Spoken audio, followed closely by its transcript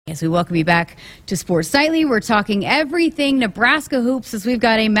As we welcome you back to Sports Nightly, we're talking everything Nebraska hoops as we've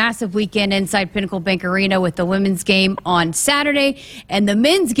got a massive weekend inside Pinnacle Bank Arena with the women's game on Saturday and the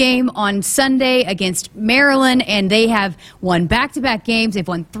men's game on Sunday against Maryland. And they have won back-to-back games. They've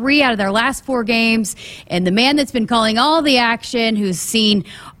won 3 out of their last 4 games. And the man that's been calling all the action, who's seen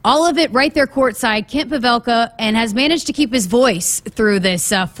all of it right there courtside, Kent Pavelka, and has managed to keep his voice through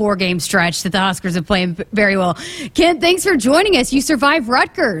this 4-game stretch that the Huskers have played very well. Kent, thanks for joining us. You survived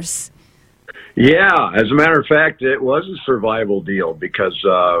Rutgers. Yeah, as a matter of fact, it was a survival deal because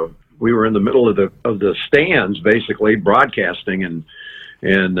we were in the middle of the stands, basically broadcasting, and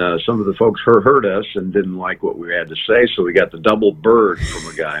some of the folks heard us and didn't like what we had to say, so we got the double bird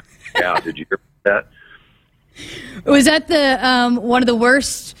from a guy. Yeah, did you hear that? Was that the one of the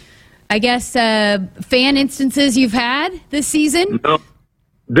worst, I guess, fan instances you've had this season? No,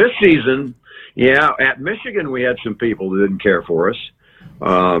 this season, yeah. At Michigan, we had some people that didn't care for us.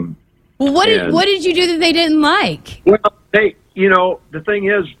 Well, what did you do that they didn't like? Well, the thing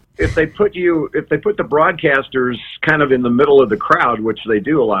is, if they put the broadcasters kind of in the middle of the crowd, which they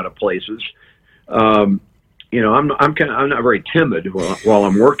do a lot of places. I'm not very timid while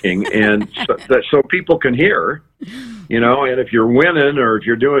I'm working, and so people can hear, and if you're winning or if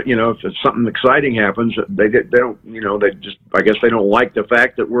you're doing, if something exciting happens, they don't, I guess they don't like the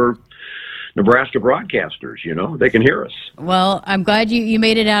fact that we're Nebraska broadcasters, they can hear us. Well, I'm glad you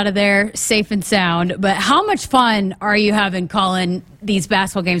made it out of there safe and sound, but how much fun are you having calling these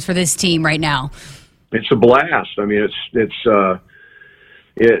basketball games for this team right now? It's a blast. I mean, it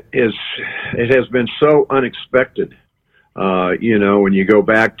has been so unexpected. When you go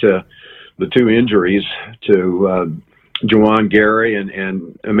back to the 2 injuries to Juwan Gary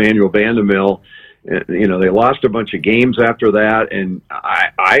and Emmanuel Vandemel, they lost a bunch of games after that, and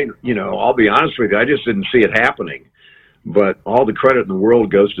I'll be honest with you, I just didn't see it happening. But all the credit in the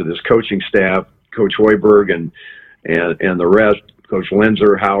world goes to this coaching staff, Coach Hoiberg and the rest, Coach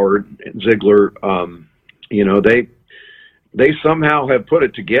Lenzer, Howard, Ziegler. They somehow have put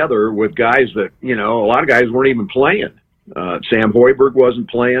it together with guys that, a lot of guys weren't even playing. Sam Hoiberg wasn't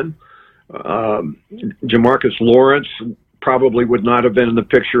playing. Jamarcus Lawrence probably would not have been in the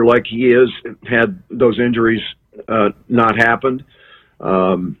picture like he is had those injuries not happened.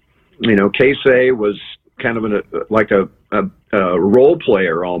 Casey was kind of like a role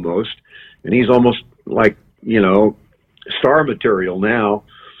player almost, and he's almost like, star material now.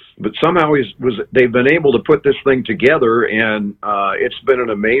 But somehow they've been able to put this thing together, and it's been an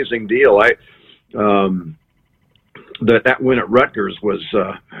amazing deal. That win at Rutgers was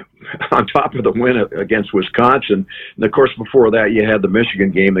on top of the win against Wisconsin. And, of course, before that, you had the Michigan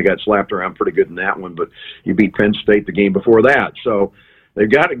game. They got slapped around pretty good in that one, but you beat Penn State the game before that. So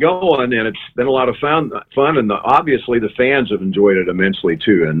they've got it going, and it's been a lot of fun. And obviously the fans have enjoyed it immensely,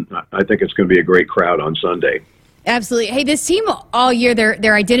 too, and I think it's going to be a great crowd on Sunday. Absolutely. Hey, this team all year,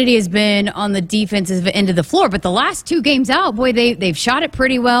 their identity has been on the defensive end of the floor, but the last 2 games out, boy, they've shot it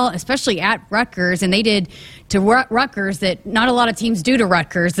pretty well, especially at Rutgers, and they did to Rutgers that not a lot of teams do to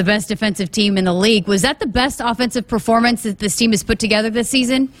Rutgers, the best defensive team in the league. Was that the best offensive performance that this team has put together this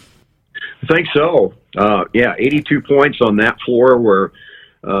season? I think so. 82 points on that floor where,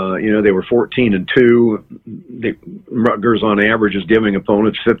 they were 14-2. Rutgers on average is giving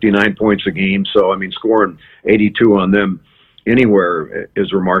opponents 59 points a game. So, scoring 82 on them anywhere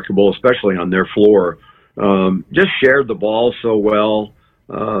is remarkable, especially on their floor. Just shared the ball so well.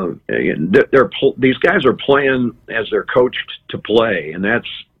 These guys are playing as they're coached to play, and that's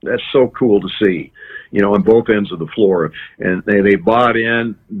so cool to see, on both ends of the floor. And they bought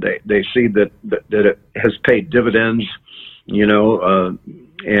in. They see that it has paid dividends, they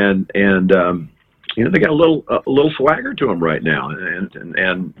got a little swagger to them right now,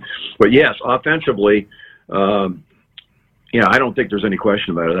 but yes, offensively, I don't think there's any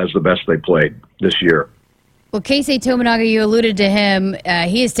question about it. That's the best they played this year. Well, Casey Tominaga, you alluded to him.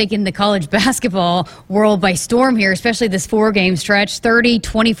 He has taken the college basketball world by storm here, especially this 4-game stretch. 30,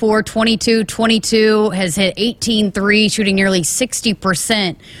 24, 22, 22, has hit 18 threes, shooting nearly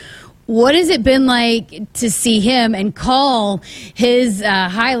 60%. What has it been like to see him and call his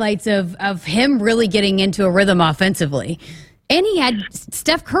highlights of him really getting into a rhythm offensively? And he had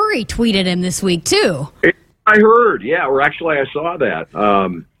Steph Curry tweeted him this week, too. I heard, yeah. Or actually, I saw that.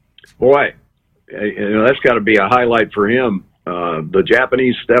 Boy, that's got to be a highlight for him. The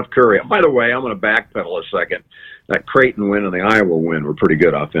Japanese Steph Curry. By the way, I'm going to backpedal a second. That Creighton win and the Iowa win were pretty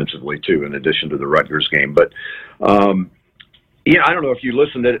good offensively, too, in addition to the Rutgers game. But, I don't know if you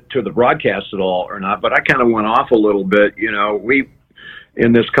listened to the broadcast at all or not, but I kind of went off a little bit.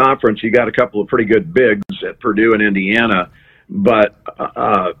 In this conference, you got a couple of pretty good bigs at Purdue and Indiana, but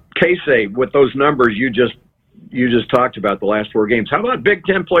Casey, with those numbers you just talked about the last 4 games, how about Big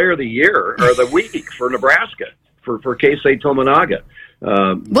Ten Player of the Year or the week for Nebraska for Casey Tominaga?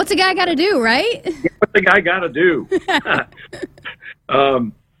 What's a guy got to do, right? What's the guy got to do?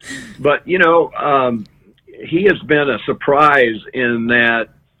 But he has been a surprise in that.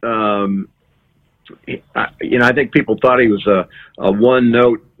 I think people thought he was a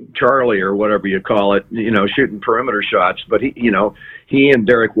one-note Charlie or whatever you call it, shooting perimeter shots. But he and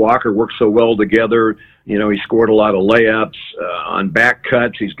Derek Walker work so well together. He scored a lot of layups on back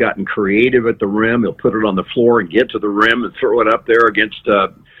cuts. He's gotten creative at the rim. He'll put it on the floor and get to the rim and throw it up there against,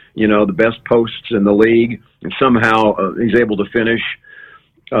 the best posts in the league. And somehow he's able to finish.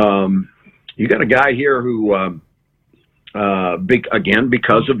 You got a guy here who, again,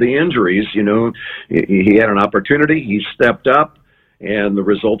 because of the injuries, he had an opportunity. He stepped up, and the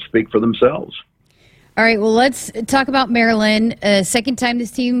results speak for themselves. All right, well, let's talk about Maryland. Second time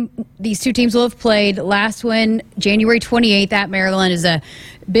these two teams will have played. Last one, January 28th at Maryland, is a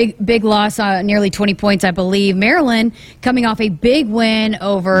big loss, nearly 20 points, I believe. Maryland coming off a big win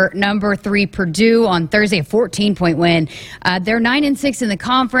over number 3 Purdue on Thursday, a 14-point win. They're 9-6 in the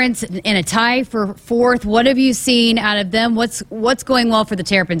conference in a tie for 4th. What have you seen out of them? What's going well for the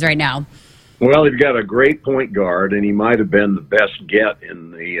Terrapins right now? Well, they've got a great point guard, and he might have been the best get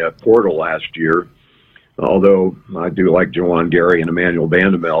in the portal last year. Although I do like Juwan Gary and Emmanuel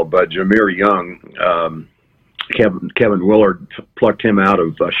Bandamel, but Jameer Young, Kevin Willard plucked him out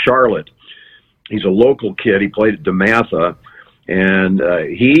of Charlotte. He's a local kid. He played at DeMatha, and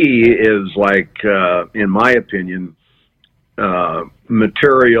he is in my opinion,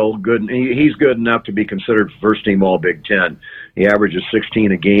 material good. He's good enough to be considered first-team All-Big Ten. He averages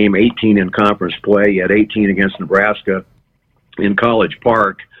 16 a game, 18 in conference play. He had 18 against Nebraska in College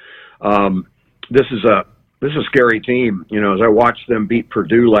Park. This is a scary team. As I watched them beat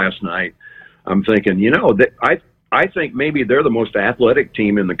Purdue last night, I'm thinking, I think maybe they're the most athletic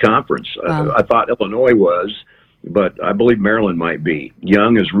team in the conference. Wow. I thought Illinois was, but I believe Maryland might be.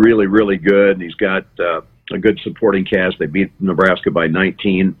 Young is really, really good, and he's got a good supporting cast. They beat Nebraska by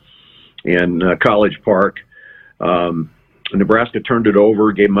 19 in College Park. Nebraska turned it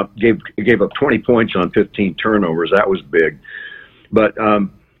over, gave up 20 points on 15 turnovers. That was big, but.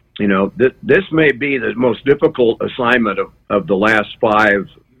 This may be the most difficult assignment of the last 5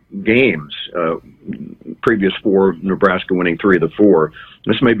 games. Previous 4, Nebraska winning 3 of the 4.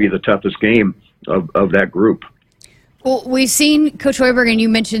 This may be the toughest game of that group. Well, we've seen Coach Hoiberg, and you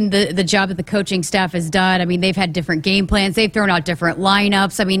mentioned the job that the coaching staff has done. I mean, they've had different game plans. They've thrown out different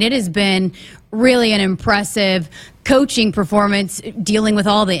lineups. I mean, it has been really an impressive coaching performance dealing with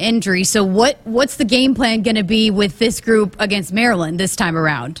all the injuries. So what's the game plan going to be with this group against Maryland this time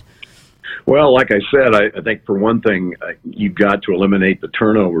around? Well, like I said, I think for one thing, you've got to eliminate the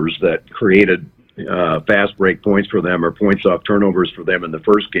turnovers that created fast break points for them or points off turnovers for them in the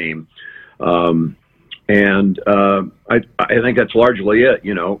first game. And I think that's largely it.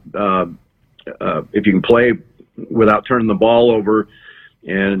 If you can play without turning the ball over,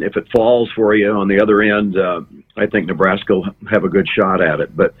 and if it falls for you on the other end, I think Nebraska will have a good shot at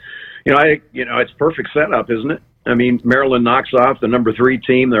it. But it's perfect setup, isn't it? I mean, Maryland knocks off the number 3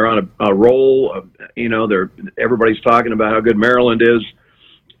 team. They're on a roll. Everybody's talking about how good Maryland is.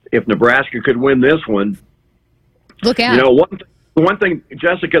 If Nebraska could win this one, look out. One thing,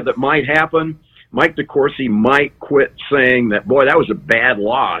 Jessica, that might happen. Mike DeCourcy might quit saying that. Boy, that was a bad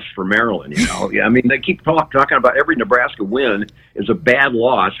loss for Maryland. I mean, they keep talking about every Nebraska win is a bad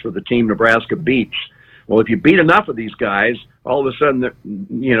loss for the team Nebraska beats. Well, if you beat enough of these guys, all of a sudden,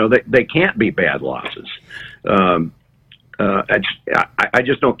 they can't be bad losses. I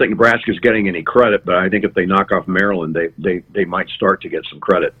just don't think Nebraska's getting any credit, but I think if they knock off Maryland, they might start to get some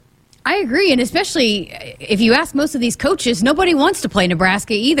credit. I agree, and especially if you ask most of these coaches, nobody wants to play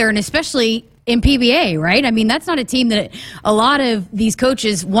Nebraska either, and especially in PBA, right? I mean, that's not a team that a lot of these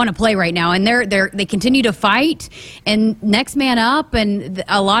coaches want to play right now, and they continue to fight and next man up, and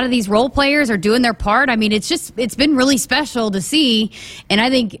a lot of these role players are doing their part. I mean, it's been really special to see, and I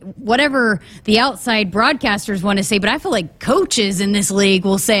think whatever the outside broadcasters want to say, but I feel like coaches in this league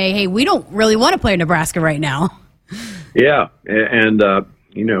will say, hey, we don't really want to play Nebraska right now. Yeah, and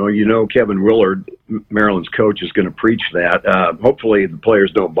Kevin Willard, Maryland's coach, is going to preach that. Hopefully the players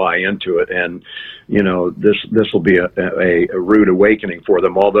don't buy into it, and this will be a rude awakening for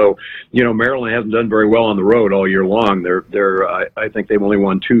them. Although Maryland hasn't done very well on the road all year long. I think they've only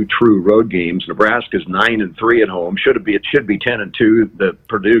won 2 true road games. Nebraska's 9-3 at home. It should be 10-2. The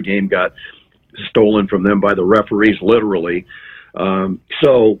Purdue game got stolen from them by the referees, literally.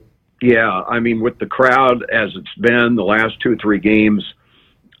 Yeah, I mean, with the crowd as it's been the last 2-3 games.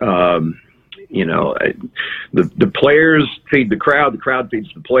 You know, the players feed the crowd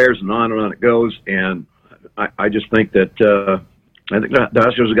feeds the players, and on it goes. And I just think that I think the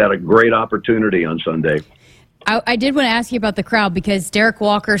Huskers have got a great opportunity on Sunday. I did want to ask you about the crowd because Derek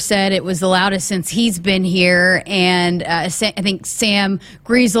Walker said it was the loudest since he's been here, and I think Sam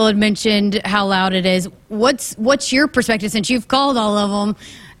Griesel had mentioned how loud it is. What's your perspective since you've called all of them?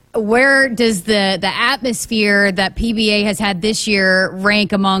 Where does the atmosphere that PBA has had this year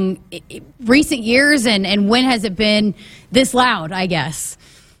rank among recent years, and when has it been this loud, I guess?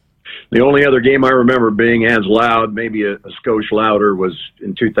 The only other game I remember being as loud, maybe a skosh louder, was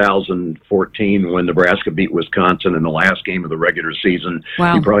in 2014 when Nebraska beat Wisconsin in the last game of the regular season.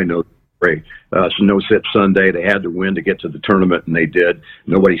 Wow. You probably know it's a no-sit Sunday. They had to win to get to the tournament, and they did.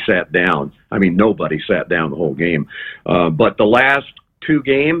 Nobody sat down. I mean, nobody sat down the whole game. But the last 2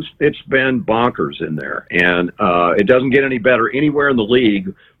 games, it's been bonkers in there. And it doesn't get any better anywhere in the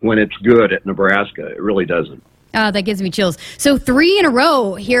league when it's good at Nebraska. It really doesn't. That gives me chills. So 3 in a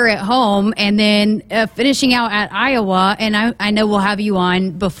row here at home, and then finishing out at Iowa. And I know we'll have you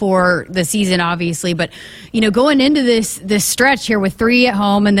on before the season, obviously, but going into this stretch here with 3 at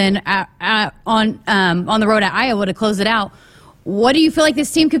home, and then on the road at Iowa to close it out. What do you feel like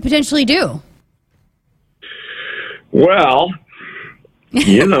this team could potentially do? Well,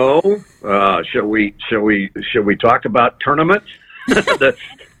 shall we talk about tournaments?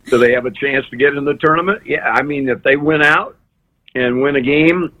 Do they have a chance to get in the tournament? Yeah, I mean, if they win out and win a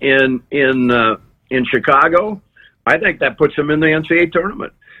game in Chicago, I think that puts them in the NCAA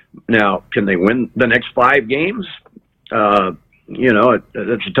tournament. Now, can they win the next 5 games? That's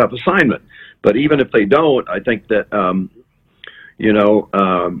a tough assignment. But even if they don't, I think that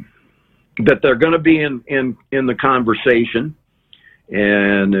that they're going to be in the conversation.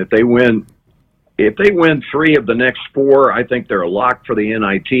 And if they win 3 of the next 4, I think they're a lock for the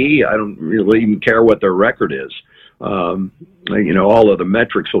NIT. I don't really even care what their record is. All of the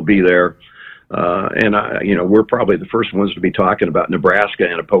metrics will be there. We're probably the first ones to be talking about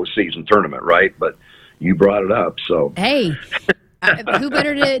Nebraska in a postseason tournament, right? But you brought it up, so. Hey, who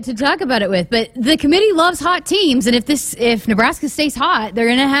better to talk about it with? But the committee loves hot teams, and if Nebraska stays hot, they're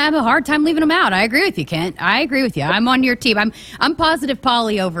going to have a hard time leaving them out. I agree with you, Kent. I agree with you. I'm on your team. I'm positive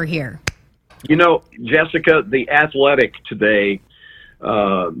Polly over here. Jessica, the Athletic today,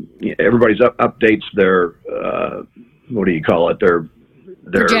 everybody's updates their, what do you call it? Their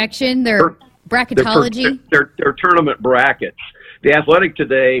projection, their bracketology. Their tournament brackets. The Athletic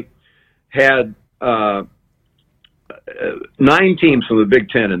today had 9 teams from the Big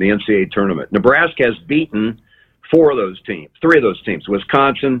Ten in the NCAA tournament. Nebraska has beaten 3 of those teams,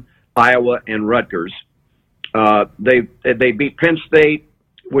 Wisconsin, Iowa, and Rutgers. They beat Penn State,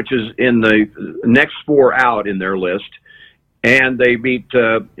 which is in the next 4 out in their list, and they beat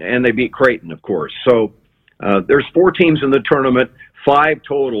Creighton, of course. So there's 4 teams in the tournament, 5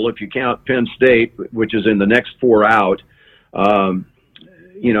 total if you count Penn State, which is in the next 4 out. To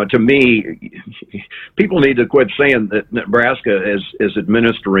me, people need to quit saying that Nebraska is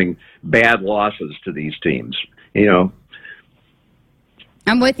administering bad losses to these teams. I'm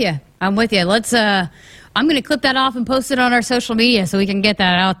with you. Let's. I'm going to clip that off and post it on our social media so we can get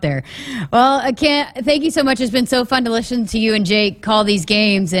that out there. Well, thank you so much. It's been so fun to listen to you and Jake call these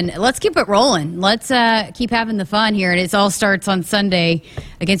games, and let's keep it rolling. Let's keep having the fun here, and it all starts on Sunday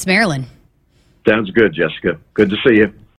against Maryland. Sounds good, Jessica. Good to see you.